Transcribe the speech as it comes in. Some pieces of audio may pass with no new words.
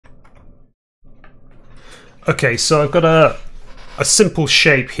Okay, so I've got a simple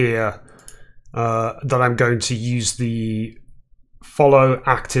shape here that I'm going to use the Follow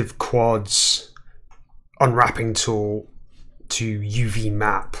Active Quads unwrapping tool to UV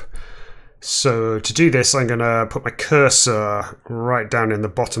map. So to do this, I'm going to put my cursor right down in the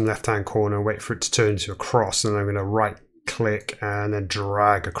bottom left-hand corner, wait for it to turn into a cross, and I'm going to right-click and then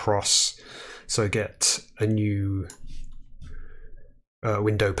drag across so I get a new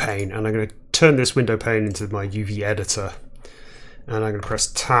window pane. And I'm going to turn this window pane into my UV editor. And I'm going to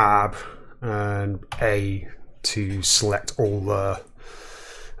press Tab and A to select all the,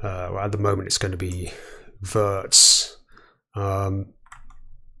 well, at the moment it's going to be verts.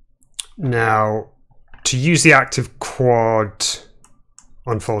 Now, to use the active quad,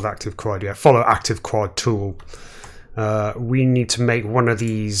 unfold active quad, yeah, follow active quad tool, we need to make one of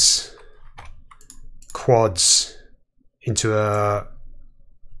these quads into a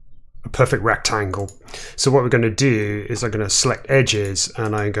perfect rectangle. So what we're going to do is I'm going to select edges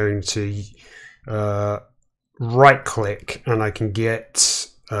and I'm going to right click, and I can get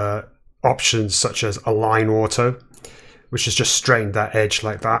options such as align auto, which is just straighten that edge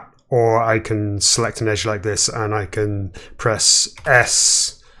like that. Or I can select an edge like this and I can press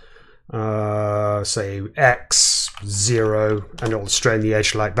S, say X, 0, and it'll straighten the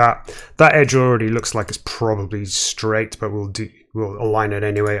edge like that. That edge already looks like it's probably straight, but we'll align it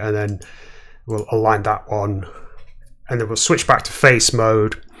anyway, and then we'll align that one. And then we'll switch back to face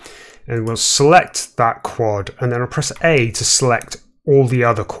mode and we'll select that quad, and then I'll press A to select all the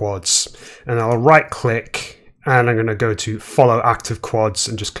other quads. And I'll right click and I'm going to go to follow active quads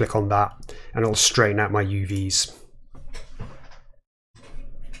and just click on that, and it'll straighten out my UVs.